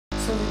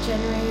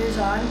generator's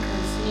on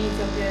because in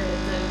Ethiopia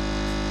the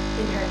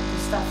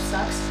stuff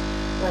sucks,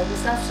 light and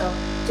stuff. So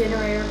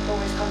generator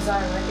always comes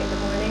on like in the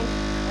morning,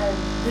 and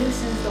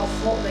this is the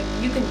whole, like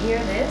you can hear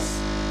this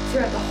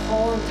throughout the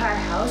whole entire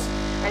house,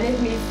 and it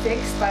can be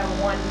fixed by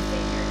one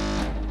finger.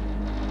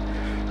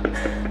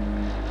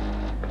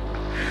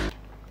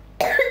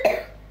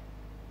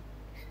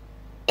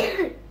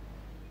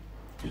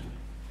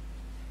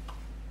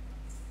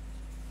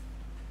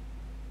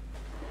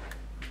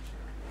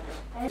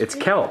 It's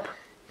kelp.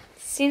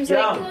 Seems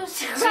like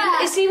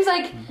it seems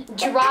like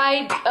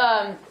dry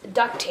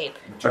duct tape.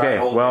 Okay,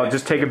 well,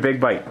 just take a big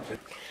bite.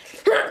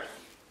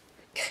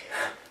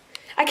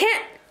 I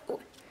can't.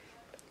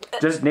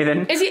 Just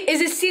Nathan. Is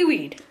it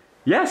seaweed?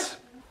 Yes.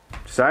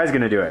 Josiah's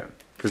gonna do it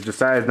because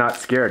Josiah's not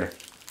scared.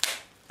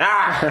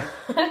 Ah!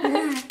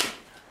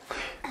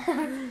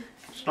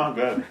 It's not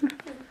good.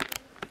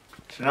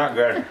 It's not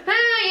good. Yeah,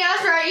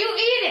 that's right. You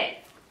eat it.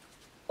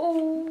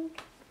 Oh.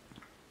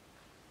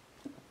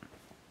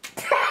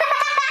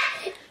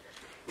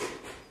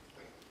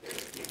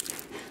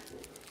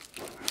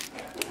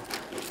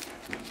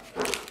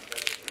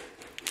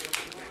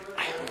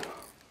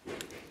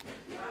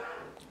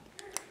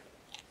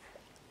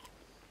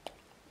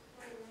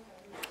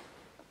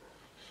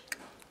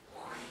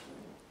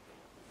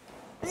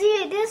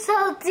 It is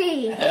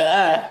salty.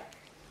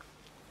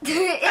 It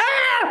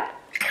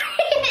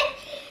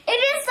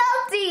is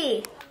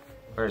salty.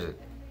 Where is it?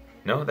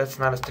 No, that's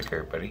not a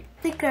sticker, buddy.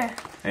 Sticker.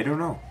 I don't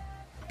know.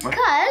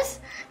 Because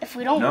if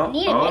we don't No?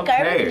 need a sticker,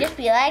 Okay. we just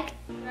be like,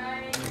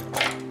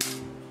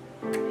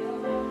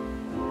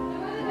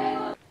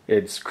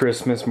 It's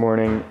Christmas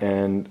morning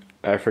and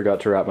I forgot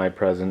to wrap my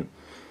present,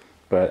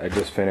 but I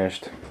just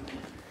finished.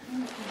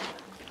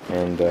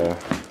 And this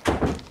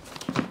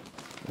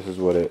is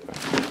what it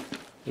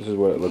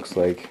looks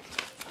like.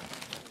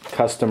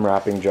 Custom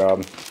wrapping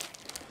job.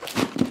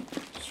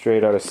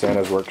 Straight out of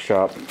Santa's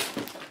workshop.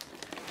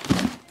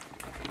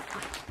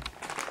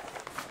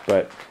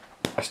 But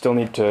I still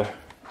need to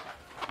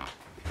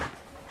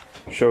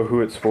show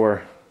who it's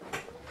for.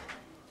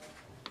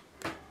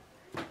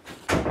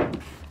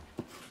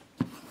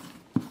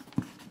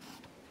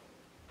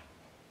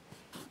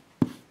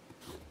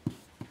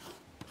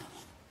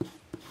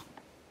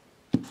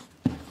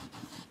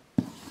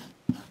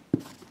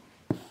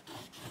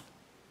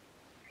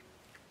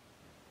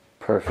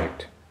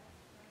 Perfect.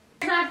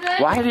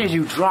 Why did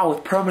you draw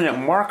with permanent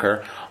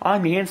marker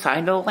on the inside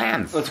of the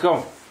lens? Let's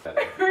go.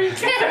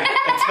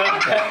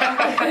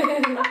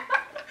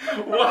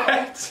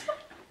 What?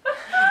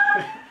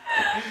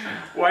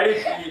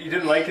 Why you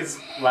didn't like his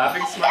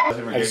laughing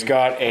smile? I just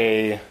got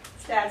an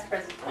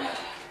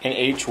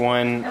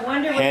H1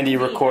 handy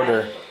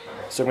recorder,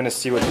 so I'm gonna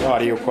see what the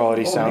audio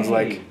quality sounds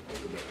like.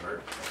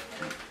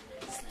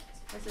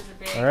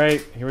 All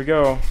right, here we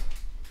go.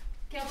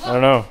 I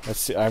don't know. Let's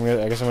see. I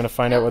guess I'm gonna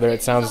find out whether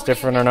it sounds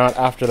different or not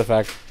after the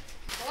fact.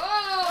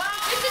 Whoa!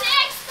 It's an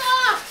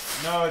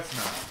Xbox. No, it's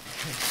not.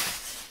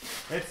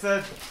 It's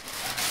a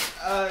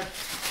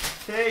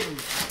thing.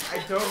 I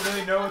don't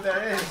really know what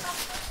that is.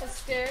 A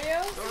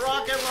stereo? The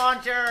rocket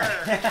launcher!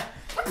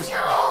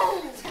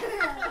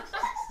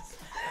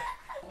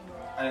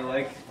 I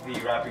like the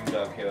wrapping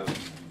job, Caleb.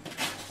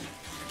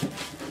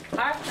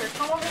 Arthur,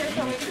 come over here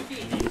so we can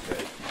see.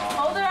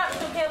 Hold it up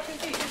so Caleb can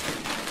see.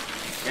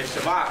 It's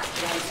the box.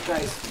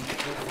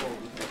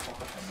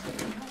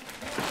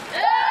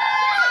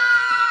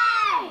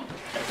 hey!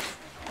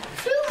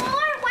 2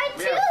 more? Why 2?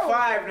 We have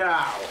 5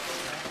 now.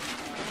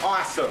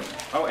 Awesome.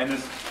 Oh, and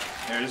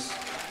there's.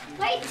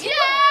 Wait, 2!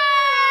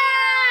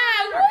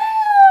 Woo!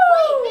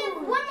 Wait, we have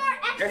 1 more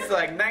extra. It's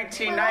like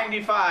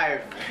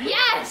 1995.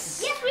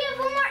 Yes! Yes, we have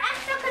 1 more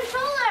extra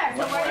controller.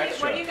 One more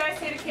extra. What do you guys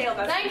say to Caleb?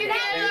 That's Thank you. You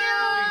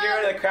can get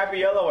rid of the crappy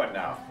yellow one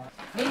now.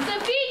 It's a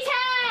VTech!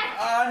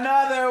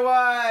 Another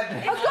one!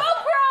 A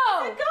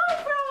GoPro!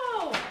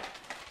 GoPro!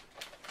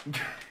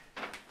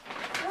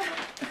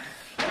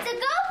 It's a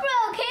GoPro,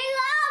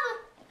 Caleb.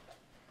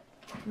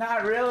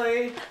 Not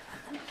really.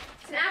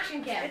 It's an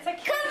action cam. It's a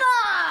Come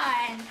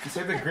on. It's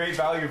like the great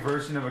value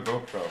version of a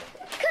GoPro.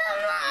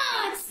 Come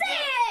on, say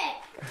it.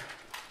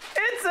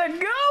 It's a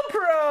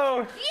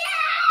GoPro! Yeah!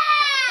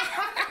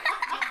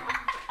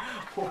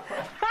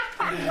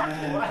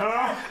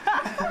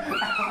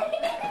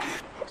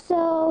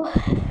 So,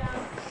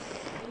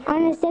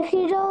 I'm a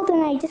 6-year-old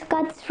and I just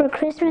got this for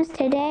Christmas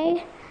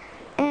today.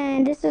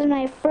 And this is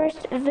my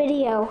first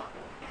video.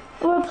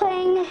 We're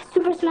playing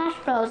Super Smash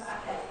Bros.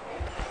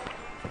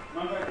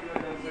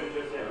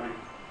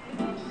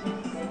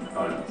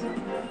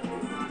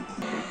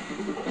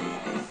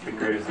 The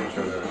greatest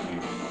intro I've ever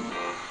seen.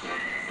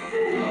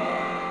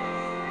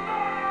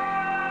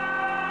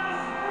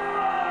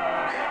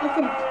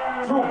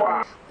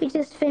 We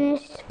just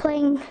finished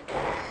playing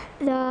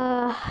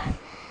the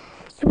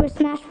Super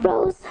Smash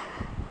Bros.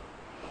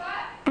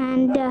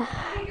 And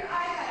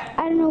I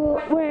don't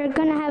know, we're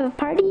gonna have a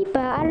party,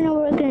 but I don't know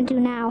what we're gonna do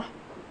now.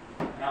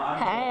 No, I'm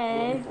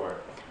Hey. for it.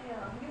 Yeah,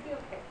 you'll be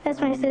okay. That's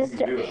my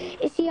sister.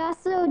 She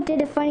also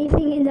did a funny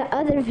thing in the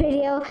other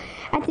video.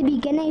 At the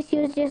beginning, she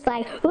was just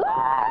like,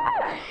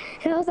 "Wah!"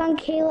 It was on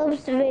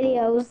Caleb's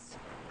videos.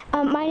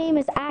 My name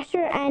is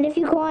Asher, and if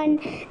you go on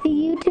the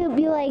YouTube,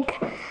 you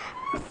like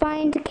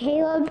find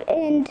Caleb,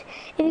 and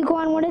if you go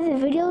on one of the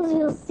videos,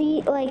 you'll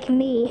see like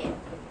me.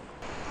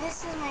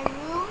 This is my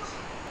room,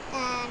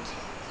 and it's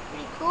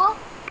pretty cool.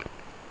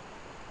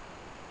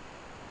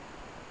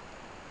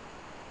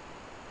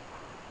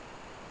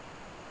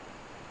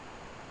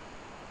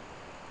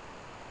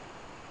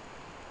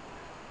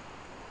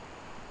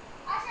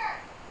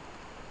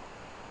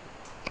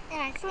 And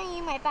I'm showing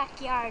you my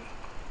backyard.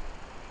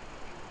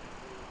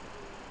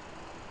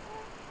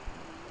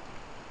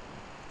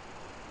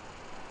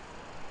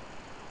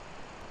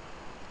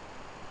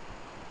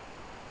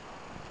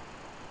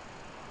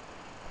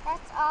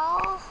 That's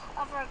all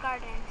of our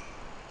garden.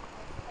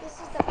 This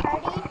is the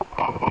party.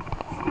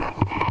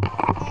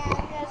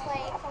 And there's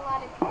like a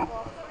lot of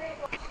people.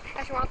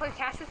 Actually, want to play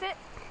catch with it?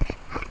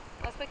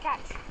 Let's play catch.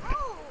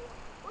 Oh,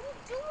 what are you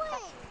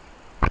doing?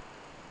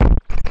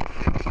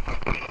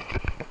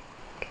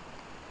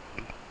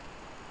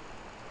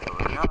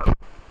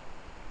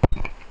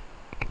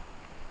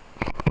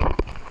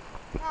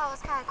 That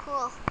was kind of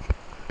cool.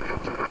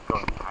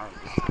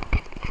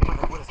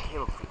 What does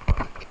Caleb think about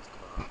it?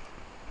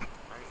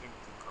 I think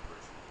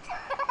cucumbers.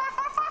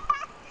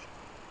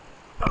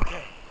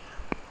 Okay.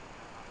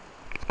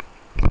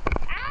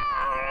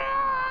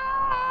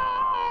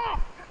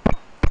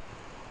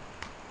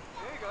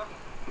 There you go.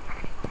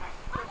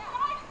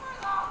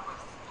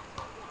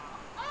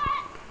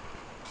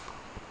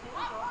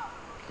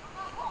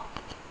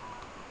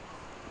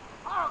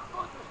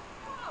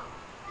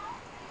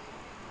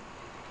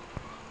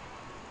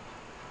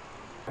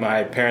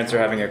 My parents are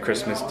having a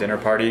Christmas dinner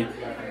party,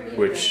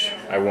 which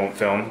I won't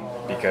film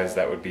because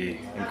that would be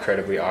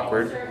incredibly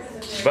awkward.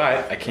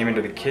 But I came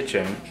into the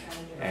kitchen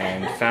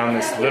and found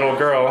this little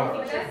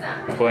girl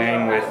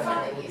playing with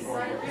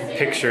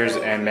pictures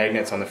and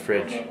magnets on the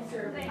fridge.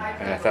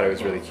 And I thought it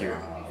was really cute.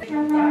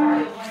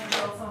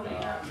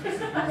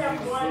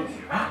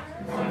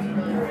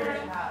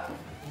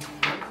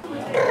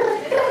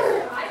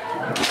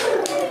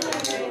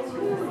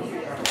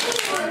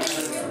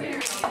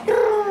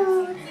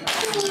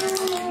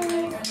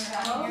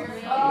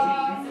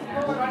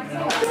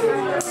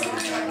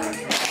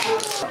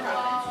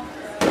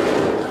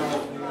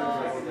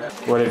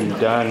 What have you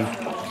done?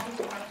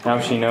 Now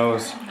she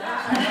knows.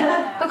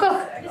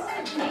 Coco.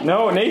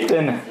 No,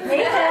 Nathan.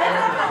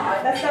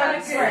 That's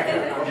not smart.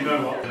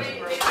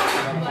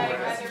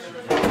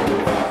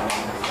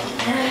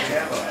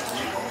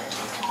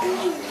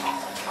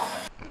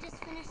 We just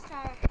finished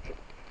our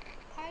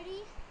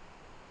party.